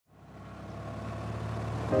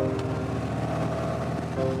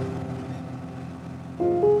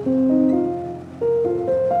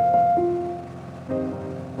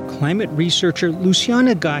Climate researcher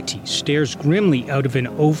Luciana Gatti stares grimly out of an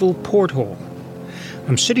oval porthole.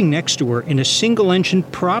 I'm sitting next to her in a single-engine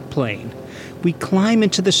prop plane. We climb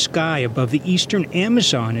into the sky above the eastern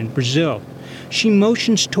Amazon in Brazil. She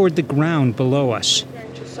motions toward the ground below us.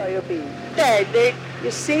 There,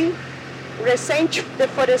 you see? Recent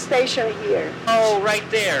deforestation here. Oh, right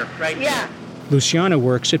there, Yeah. Luciana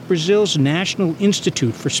works at Brazil's National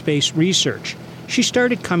Institute for Space Research. She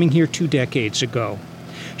started coming here 2 decades ago.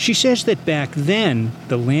 She says that back then,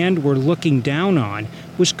 the land we're looking down on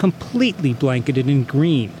was completely blanketed in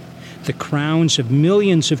green, the crowns of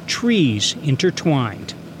millions of trees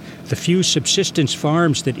intertwined. The few subsistence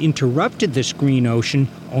farms that interrupted this green ocean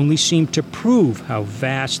only seemed to prove how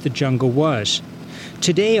vast the jungle was.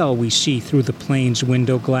 Today, all we see through the plane's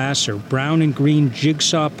window glass are brown and green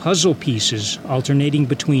jigsaw puzzle pieces alternating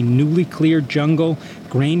between newly cleared jungle,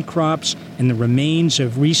 grain crops, and the remains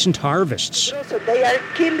of recent harvests. So they are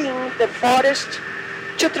killing the forest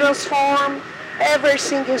to transform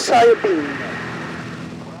everything in soybean.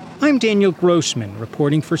 I'm Daniel Grossman,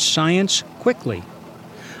 reporting for Science Quickly.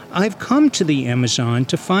 I've come to the Amazon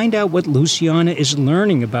to find out what Luciana is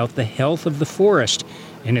learning about the health of the forest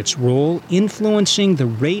and its role influencing the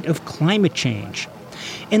rate of climate change.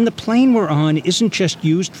 And the plane we're on isn't just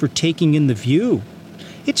used for taking in the view.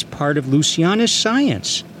 It's part of Luciana's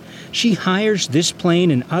science. She hires this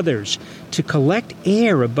plane and others to collect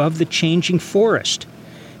air above the changing forest,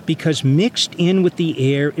 because mixed in with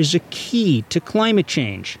the air is a key to climate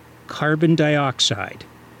change: carbon dioxide.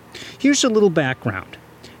 Here's a little background.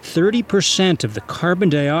 30% of the carbon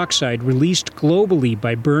dioxide released globally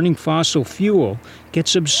by burning fossil fuel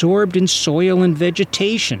gets absorbed in soil and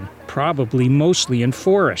vegetation, probably mostly in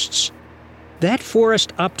forests. That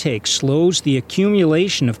forest uptake slows the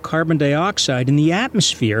accumulation of carbon dioxide in the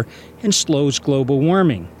atmosphere and slows global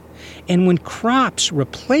warming. And when crops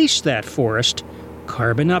replace that forest,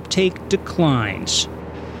 carbon uptake declines.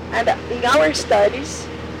 And in our studies,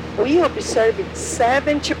 we observed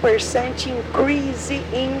 70% increase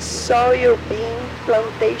in soybean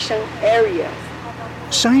plantation area.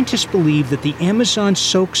 Scientists believe that the Amazon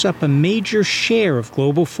soaks up a major share of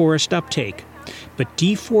global forest uptake. But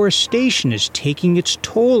deforestation is taking its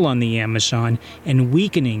toll on the Amazon and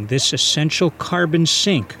weakening this essential carbon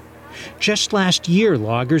sink. Just last year,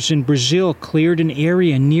 loggers in Brazil cleared an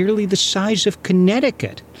area nearly the size of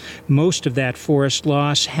Connecticut. Most of that forest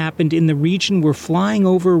loss happened in the region we're flying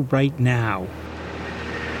over right now.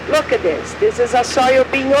 Look at this. This is a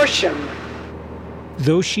soybean ocean.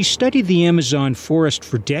 Though she studied the Amazon forest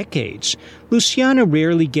for decades, Luciana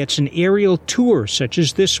rarely gets an aerial tour such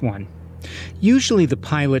as this one. Usually the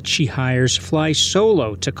pilot she hires flies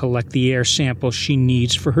solo to collect the air samples she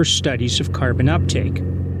needs for her studies of carbon uptake.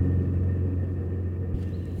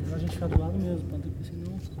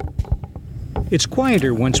 It's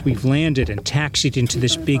quieter once we've landed and taxied into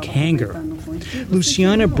this big hangar.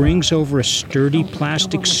 Luciana brings over a sturdy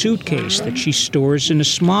plastic suitcase that she stores in a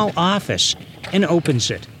small office and opens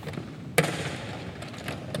it.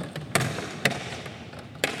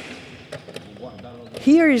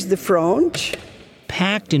 Here is the front.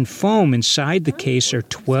 Packed in foam inside the case are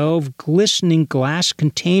 12 glistening glass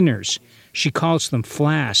containers. She calls them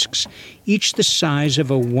flasks, each the size of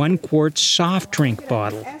a 1-quart soft drink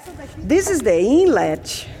bottle. This is the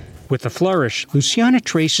inlet. With a flourish, Luciana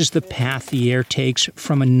traces the path the air takes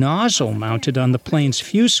from a nozzle mounted on the plane's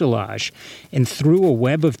fuselage and through a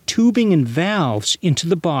web of tubing and valves into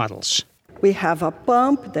the bottles. We have a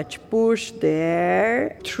pump that pushes the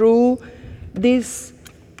air through this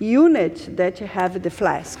unit that have the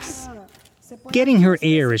flasks. Getting her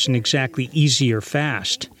air isn't exactly easy or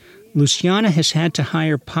fast. Luciana has had to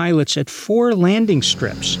hire pilots at 4 landing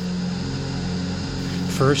strips.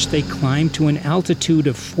 First, they climb to an altitude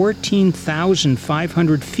of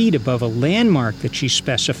 14,500 feet above a landmark that she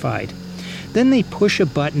specified. Then they push a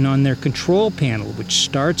button on their control panel, which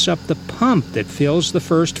starts up the pump that fills the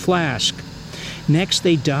first flask. Next,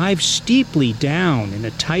 they dive steeply down in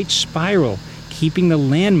a tight spiral, keeping the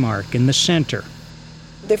landmark in the center.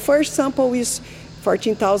 The first sample is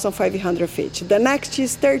 14,500 feet. The next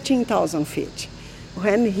is 13,000 feet.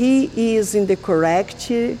 When he is in the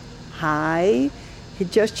correct high, he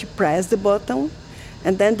just press the button,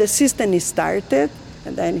 and then the system is started,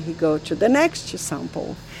 and then he go to the next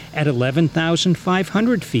sample. At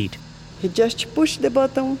 11,500 feet, he just push the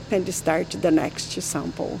button and start the next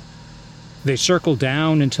sample. They circle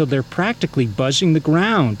down until they're practically buzzing the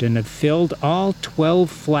ground and have filled all 12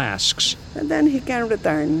 flasks. And then he can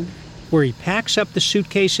return. where he packs up the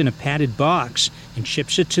suitcase in a padded box and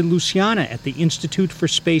ships it to Luciana at the Institute for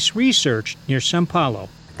Space Research near São Paulo.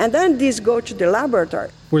 And then these go to the laboratory,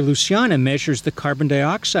 where Luciana measures the carbon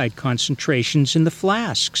dioxide concentrations in the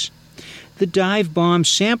flasks. The dive bomb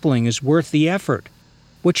sampling is worth the effort.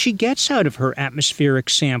 What she gets out of her atmospheric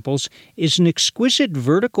samples is an exquisite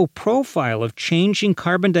vertical profile of changing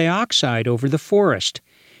carbon dioxide over the forest,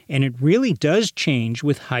 and it really does change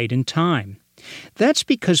with height and time. That's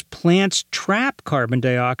because plants trap carbon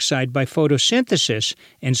dioxide by photosynthesis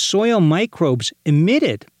and soil microbes emit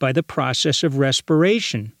it by the process of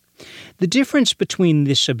respiration. The difference between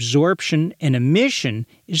this absorption and emission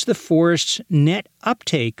is the forest's net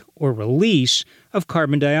uptake or release of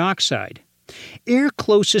carbon dioxide. Air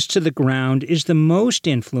closest to the ground is the most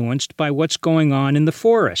influenced by what's going on in the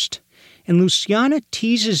forest, and Luciana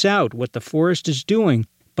teases out what the forest is doing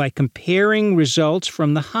by comparing results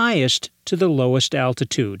from the highest to the lowest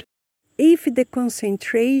altitude. If the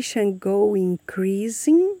concentration go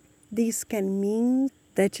increasing, this can mean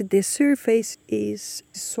that the surface is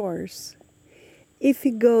source. If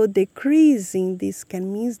it go decreasing, this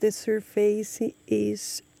can mean the surface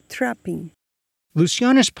is trapping.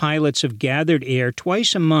 Luciana's pilots have gathered air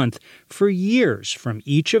twice a month for years from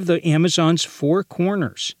each of the Amazon's 4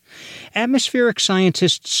 corners. Atmospheric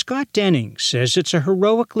scientist Scott Denning says it's a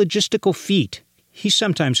heroic logistical feat. He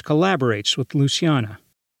sometimes collaborates with Luciana.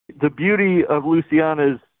 The beauty of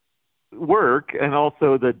Luciana's work, and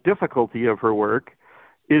also the difficulty of her work,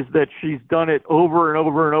 is that she's done it over and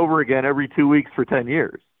over and over again every 2 weeks for 10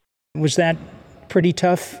 years. Was that pretty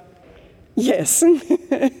tough? Yes,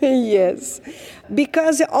 yes.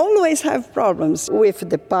 Because I always have problems with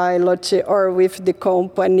the pilot or with the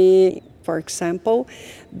company. For example,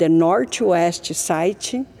 the Northwest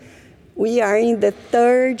site, we are in the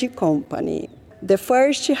 3rd company. The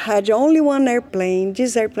first had only one airplane.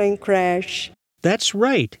 This airplane crashed. That's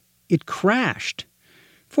right. It crashed.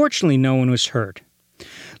 Fortunately, no one was hurt.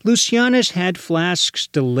 Luciana's had flasks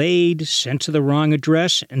delayed, sent to the wrong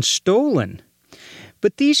address, and stolen.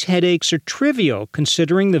 But these headaches are trivial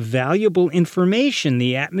considering the valuable information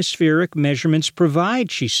the atmospheric measurements provide,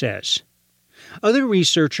 she says. Other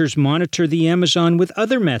researchers monitor the Amazon with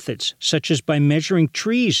other methods, such as by measuring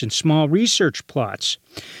trees in small research plots.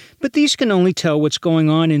 But these can only tell what's going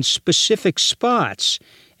on in specific spots,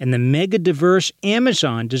 and the mega-diverse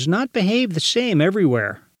Amazon does not behave the same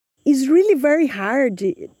everywhere. It's really very hard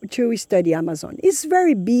to study Amazon. It's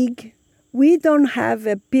very big. We don't have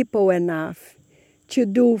people enough to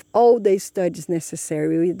do all the studies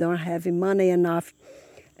necessary. We don't have money enough.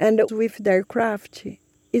 And with the aircraft,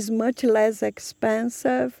 it's much less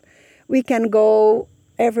expensive. We can go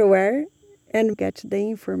everywhere and get the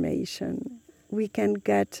information. We can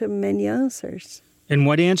get many answers. And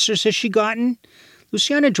what answers has she gotten?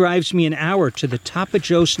 Luciana drives me an hour to the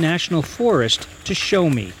Tapajós National Forest to show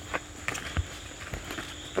me.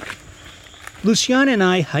 Luciana and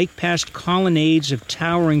I hike past colonnades of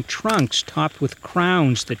towering trunks topped with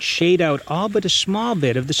crowns that shade out all but a small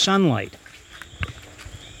bit of the sunlight.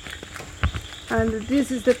 And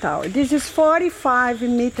this is the tower. This is 45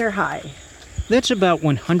 meters high. That's about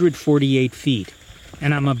 148 feet,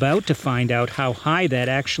 and I'm about to find out how high that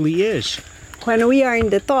actually is. When we are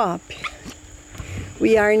in the top,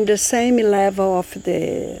 we are in the same level of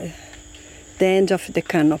the end of the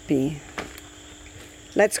canopy.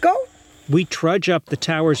 Let's go. We trudge up the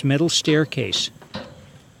tower's metal staircase.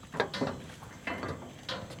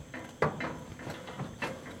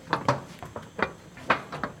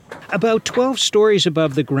 About 12 stories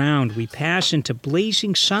above the ground, we pass into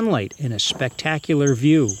blazing sunlight in a spectacular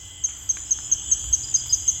view.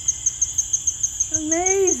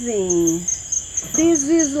 Amazing. This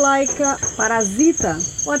is like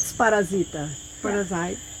parasita. What's parasita?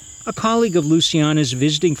 Parasite. A colleague of Luciana's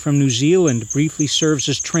visiting from New Zealand briefly serves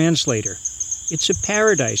as translator. It's a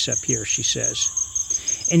paradise up here, she says.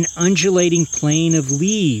 An undulating plain of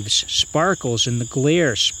leaves sparkles in the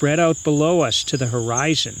glare spread out below us to the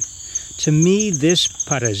horizon. To me, this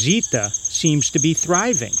parasita seems to be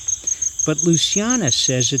thriving, but Luciana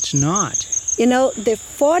says it's not. You know, the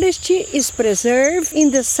forest is preserved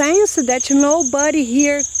in the sense that nobody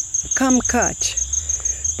here come cut,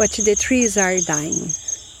 but the trees are dying.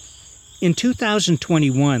 In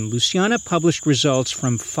 2021, Luciana published results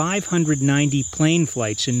from 590 plane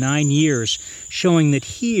flights in 9 years, showing that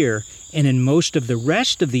here, and in most of the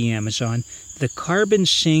rest of the Amazon, the carbon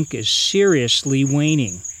sink is seriously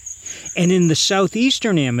waning. And in the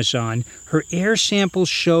southeastern Amazon, her air samples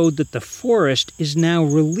showed that the forest is now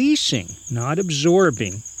releasing, not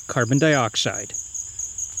absorbing, carbon dioxide.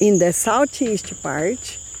 In the southeast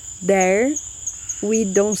part, there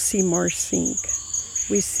we don't see more sink.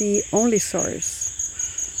 We see only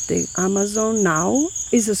source. The Amazon now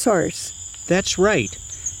is a source. That's right.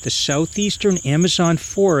 The southeastern Amazon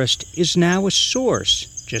forest is now a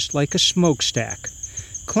source, just like a smokestack.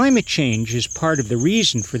 Climate change is part of the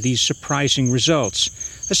reason for these surprising results,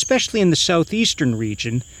 especially in the southeastern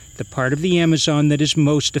region, the part of the Amazon that is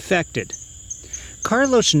most affected.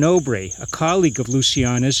 Carlos Nobre, a colleague of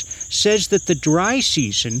Luciana's, says that the dry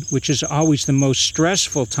season, which is always the most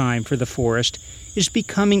stressful time for the forest, is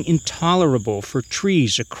becoming intolerable for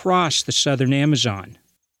trees across the southern Amazon.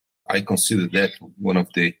 I consider that one of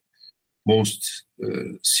the most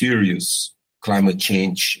serious climate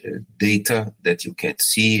change data that you can't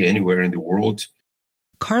see anywhere in the world.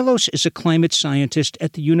 Carlos is a climate scientist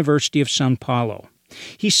at the University of São Paulo.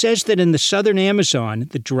 He says that in the southern Amazon,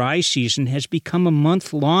 the dry season has become a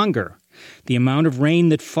month longer. The amount of rain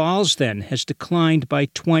that falls then has declined by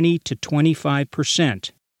 20 to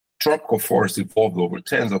 25%. Tropical forests evolved over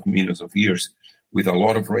tens of millions of years with a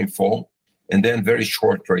lot of rainfall and then very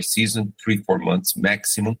short dry season, 3-4 months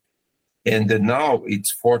maximum. And then now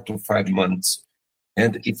it's 4 to 5 months.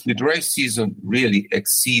 And if the dry season really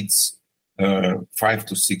exceeds 5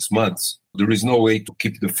 to 6 months, there is no way to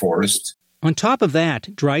keep the forest. On top of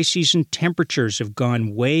that, dry season temperatures have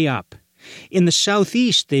gone way up. In the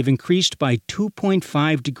southeast, they've increased by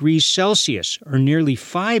 2.5 degrees Celsius, or nearly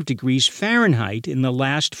 5 degrees Fahrenheit, in the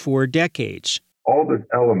last 4 decades. All these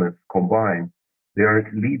elements combined, they are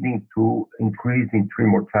leading to increase in tree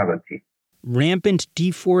mortality. Rampant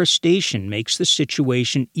deforestation makes the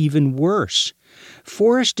situation even worse.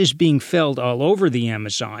 Forest is being felled all over the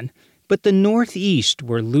Amazon, but the northeast,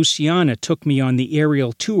 where Luciana took me on the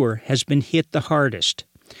aerial tour, has been hit the hardest.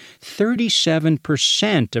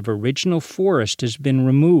 37% of original forest has been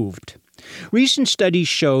removed. Recent studies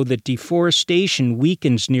show that deforestation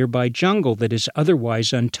weakens nearby jungle that is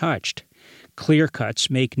otherwise untouched. Clear-cuts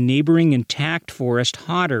make neighboring intact forest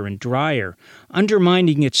hotter and drier,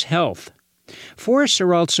 undermining its health. Forests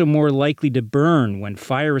are also more likely to burn when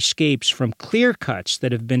fire escapes from clear-cuts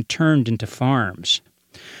that have been turned into farms.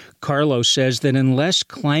 Carlos says that unless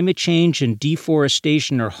climate change and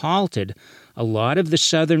deforestation are halted, a lot of the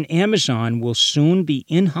southern Amazon will soon be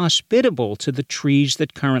inhospitable to the trees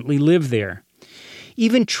that currently live there.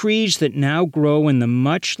 Even trees that now grow in the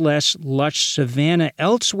much less lush savanna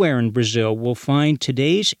elsewhere in Brazil will find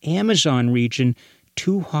today's Amazon region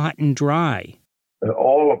too hot and dry.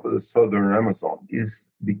 All of the southern Amazon is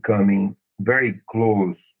becoming very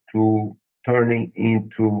close to turning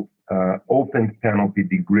into open canopy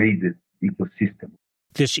degraded ecosystem.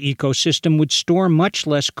 This ecosystem would store much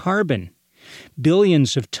less carbon.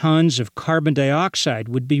 Billions of tons of carbon dioxide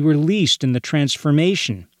would be released in the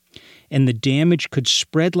transformation, and the damage could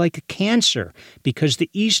spread like a cancer because the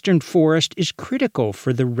eastern forest is critical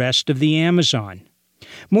for the rest of the Amazon.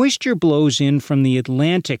 Moisture blows in from the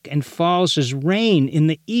Atlantic and falls as rain in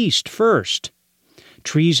the east first.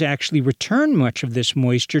 Trees actually return much of this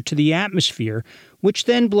moisture to the atmosphere, which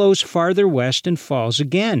then blows farther west and falls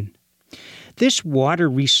again. This water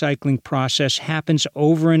recycling process happens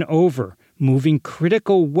over and over, moving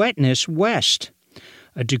critical wetness west.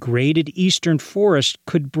 A degraded eastern forest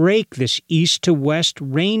could break this east-to-west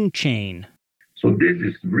rain chain. So this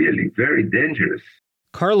is really very dangerous.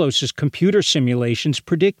 Carlos's computer simulations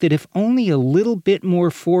predict that if only a little bit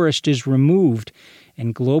more forest is removed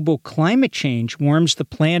and global climate change warms the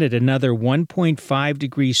planet another 1.5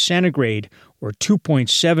 degrees centigrade or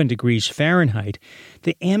 2.7 degrees Fahrenheit,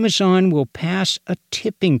 the Amazon will pass a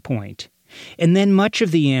tipping point. And then much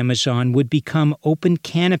of the Amazon would become open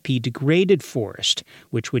canopy degraded forest,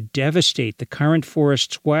 which would devastate the current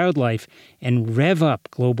forest's wildlife and rev up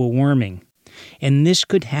global warming. And this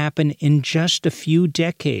could happen in just a few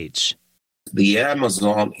decades. The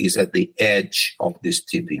Amazon is at the edge of this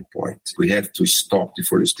tipping point. We have to stop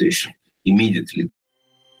deforestation immediately.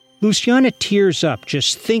 Luciana tears up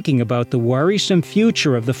just thinking about the worrisome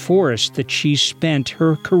future of the forest that she's spent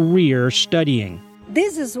her career studying.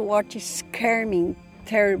 This is what is scaring me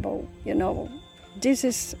terrible, This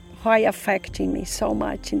is why affecting me so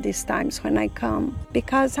much in these times when I come,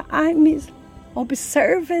 because I'm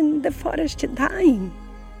observing the forest dying.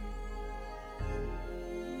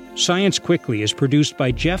 Science Quickly is produced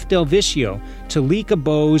by Jeff Del Vicio, Talika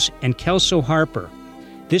Bose, and Kelso Harper.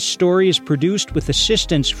 This story is produced with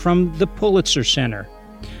assistance from the Pulitzer Center.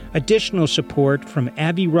 Additional support from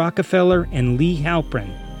Abby Rockefeller and Lee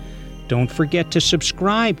Halprin. Don't forget to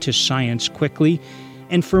subscribe to Science Quickly,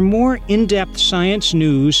 and for more in-depth science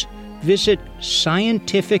news, visit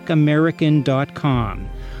scientificamerican.com.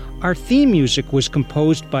 Our theme music was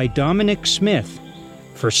composed by Dominic Smith.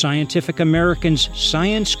 For Scientific American's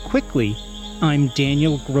Science Quickly, I'm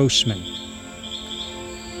Daniel Grossman.